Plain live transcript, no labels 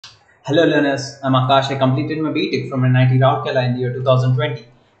Hello learners, I'm Akash. I completed my BTech from NIT Rourkela in the year 2020.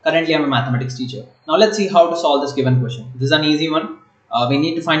 Currently, I'm a mathematics teacher. Now let's see how to solve this given question. This is an easy one. We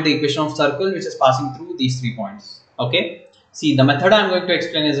need to find the equation of circle which is passing through these 3 points. Okay. See, the method I'm going to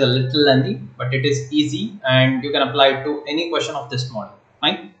explain is a little lengthy, but it is easy and you can apply it to any question of this model.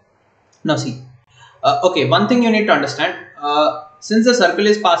 Fine. Now see. Okay, one thing you need to understand. Since the circle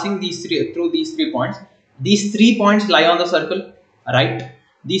is passing through these 3 points, these 3 points lie on the circle, right?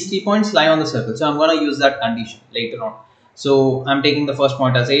 These 3 points lie on the circle, so I'm going to use that condition later on. So I'm taking the first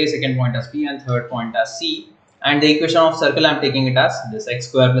point as A, second point as B, and third point as C. And the equation of circle, I'm taking it as this: x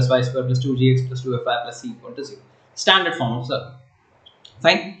square plus y square plus 2gx plus 2fy plus c equal to 0. Standard form of circle.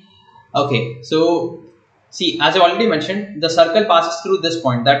 Fine. Okay, so see, as I already mentioned, the circle passes through this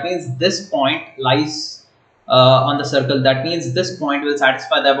point. That means this point lies on the circle. That means this point will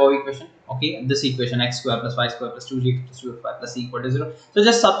satisfy the above equation. Okay, this equation: x square plus y square plus 2g plus 2y plus c equal to 0. So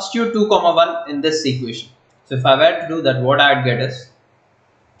just substitute 2 comma 1 in this equation. So if I were to do that, what I'd get is,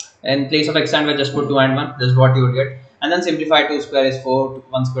 in place of x and y, just put 2 and 1. This is what you would get. And then simplify: 2 square is 4,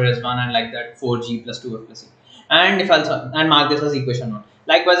 1 square is 1, and like that 4g plus 2f plus c. And if I'll mark this as equation 1.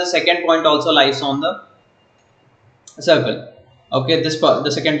 Likewise, the second point also lies on the circle. Okay,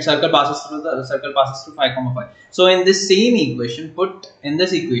 the second circle passes through 5 comma 5. So in this same equation, put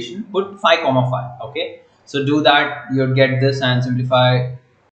 5 comma 5. Okay, so do that, you'd get this, and simplify.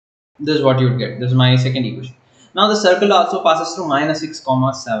 This is what you'd get. This is my second equation. Now the circle also passes through minus 6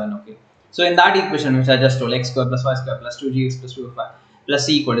 comma 7. Okay, so in that equation which I just told, x square plus y square plus 2gx plus 2y plus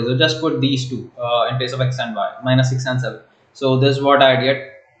c equal to 0, just put these two in place of x and y, minus 6 and 7. So this is what I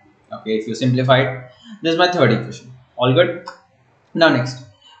get. Okay, if you simplify it, this is my third equation. All good. Now next,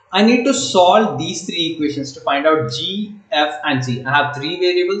 I need to solve these 3 equations to find out g, f and c. I have 3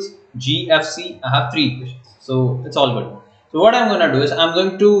 variables, g, f, c. I have 3 equations, so it's all good. So what I'm going to do is, I'm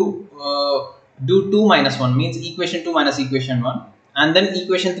going to do 2 minus 1, means equation 2 minus equation 1, and then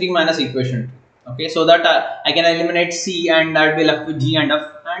equation 3 minus equation 2. Okay, so that I can eliminate c, and I'll be left with g and f,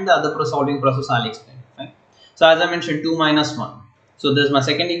 and the other solving process I'll explain. Fine. So as I mentioned, 2 minus 1. So this is my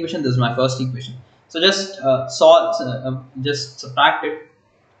second equation, this is my first equation. So just just subtract it.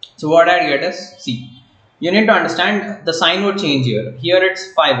 So what I get is, see, you need to understand the sign would change here. Here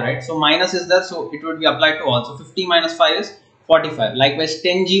it's 5, right? So minus is there, so it would be applied to all. So 50 minus 5 is 45. Likewise,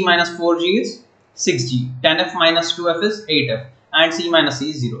 10g minus 4g is 6g. 10f minus 2f is 8f. And c minus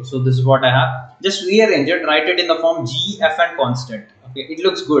c is 0. So this is what I have. Just rearrange it, write it in the form g, f and constant. Okay, it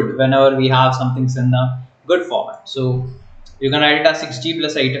looks good whenever we have something in the good format. So you can write it as 6g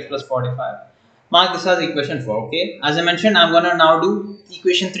plus 8f plus 45. Mark this as equation 4. Okay, as I mentioned, I'm gonna now do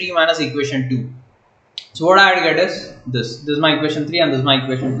equation 3 minus equation 2. So what I get is this. This is my equation 3 and this is my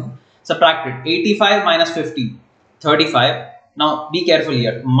equation 2. Subtract it. 85 minus 50, 35. Now be careful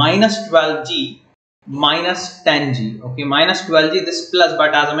here. Minus 12g minus 10g. Okay, minus 12g, this plus,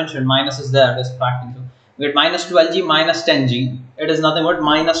 but as I mentioned, minus is there. It is subtracting. So we get minus 12g minus 10g. It is nothing but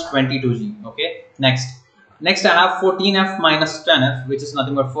minus 22g. Okay, Next, I have 14f minus 10f, which is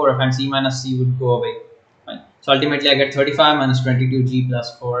nothing but 4f, and c minus c would go away. Fine. So ultimately, I get 35 minus 22g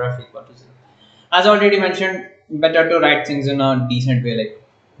plus 4f equal to 0. As already mentioned, better to write things in a decent way, like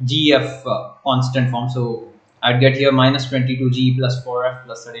gf constant form. So I'd get here minus 22g plus 4f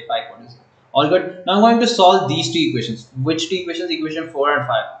plus 35 equal to 0. All good. Now I'm going to solve these 2 equations. Which 2 equations? Equation 4 and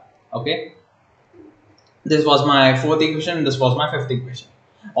 5. Okay. This was my 4th equation. This was my 5th equation.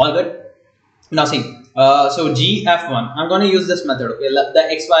 All good. Now see. So gf1, I'm going to use this method, okay, the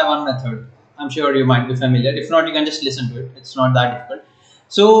xy1 method. I'm sure you might be familiar. If not, you can just listen to it. It's not that difficult.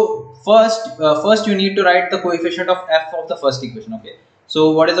 So first you need to write the coefficient of f of the first equation. Okay,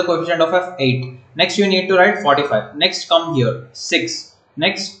 so what is the coefficient of f? 8. Next you need to write 45. Next come here 6.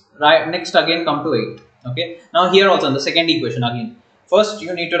 Next again come to 8. Okay, now here also in the second equation again, first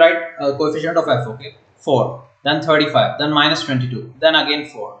you need to write coefficient of f. Okay, 4, then 35, then minus 22, then again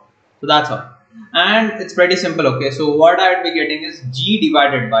 4. So that's all. And it's pretty simple. Okay, so what I would be getting is g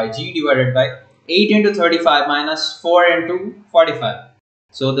divided by 8 into 35 minus 4 into 45.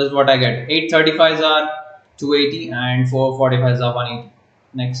 So this is what I get. 8 35s are 280 and 4 45s are 180.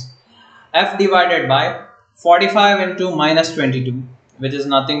 Next, f divided by 45 into minus 22, which is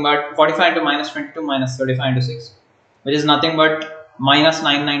nothing but 45 into minus 22 minus 35 into 6, which is nothing but minus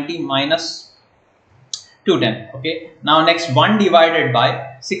 990 minus 210. Okay, now next, 1 divided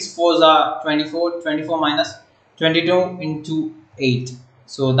by 6 4s are 24, 24 minus 22 into 8,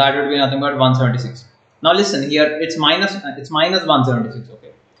 so that would be nothing but 176. Now listen here, it's minus 176.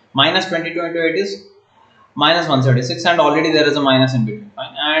 Okay, minus 22 into 8 is minus 176, and already there is a minus in between.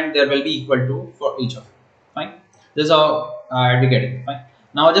 Fine, and there will be equal to for each of it. Fine, this is how I'll be getting. Fine.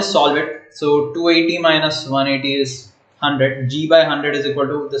 Now just solve it. So 280 minus 180 is 100. G by 100 is equal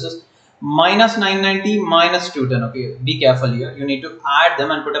to, this is minus 990 minus 210. Okay, be careful here. You need to add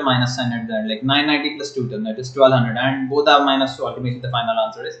them and put a minus sign at the end. Like 990 plus 210, that is 1200. And both are minus, so ultimately the final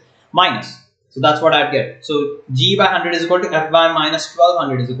answer is minus. So that's what I'd get. So G by 100 is equal to F by minus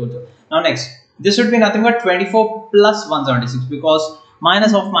 1200 is equal to. Now next, this would be nothing but 24 plus 176, because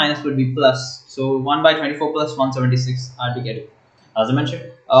minus of minus would be plus. So 1 by 24 plus 176 I'd be getting. As I mentioned,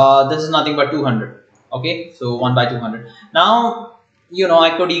 this is nothing but 200. Okay, so 1 by 200. Now, you know,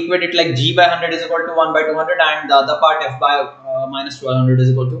 I could equate it like G by 100 is equal to 1 by 200, and the other part F by minus 1200 is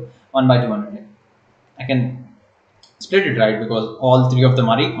equal to 1 by 200. I can split it, right, because all three of them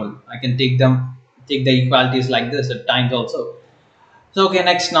are equal. I can take the equalities like this at times also. So okay,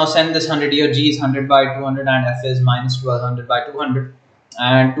 next, now send this 100 here. G is 100 by 200 and F is minus 1200 by 200.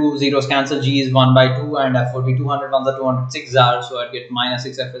 And two zeros cancel. G is 1 by 2 and F would be 200. 1s are 206 are, so I'd get minus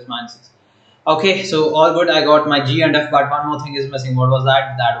 6. F is minus 6. Okay, so all good. I got my G and F, but one more thing is missing. What was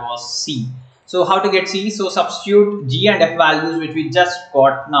that? That was C. So how to get C? So substitute G and F values which we just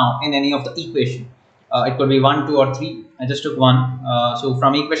got now in any of the equation. It could be 1, 2 or 3. I just took 1. So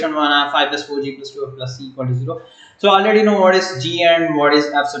from equation 1 I have 5 plus 4G plus 2 plus C equal to 0. So I already know what is G and what is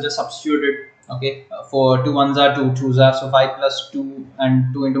F, so just substitute it. Okay, for 2 1s are 2 2s are, so 5 plus 2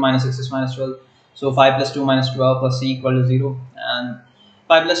 and 2 into minus 6 is minus 12. So 5 plus 2 minus 12 plus C equal to 0. And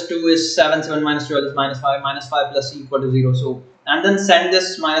 5 plus 2 is 7, 7 minus 12 is minus 5, minus 5 plus C equal to 0. So, and then send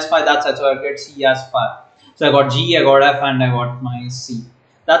this minus 5, that's it. So I get C as 5. So I got G, I got F, and I got my C.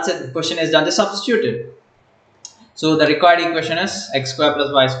 That's it. The question is done. Just substitute it. So the required equation is x square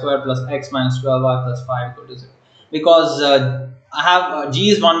plus y square plus x minus 12y plus 5 equal to 0. Because I have G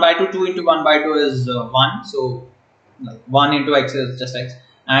is 1 by 2, 2 into 1 by 2 is 1. So like 1 into x is just x.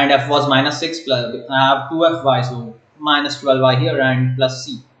 And F was minus 6 plus, I have 2fy, so minus 12y here and plus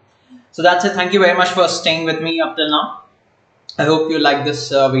C. So that's it. Thank you very much for staying with me up till now. I hope you like this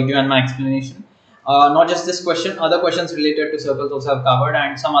video and my explanation. Not just this question, other questions related to circles also have covered,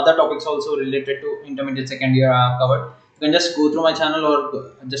 and some other topics also related to intermediate second year I have covered. You can just go through my channel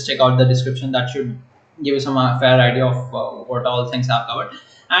or just check out the description. That should give you some fair idea of what all things I have covered.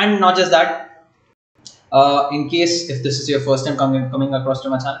 And not just that, in case if this is your first time coming across to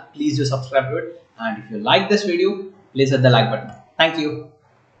my channel, please do subscribe to it. And if you like this video, please hit the like button. Thank you.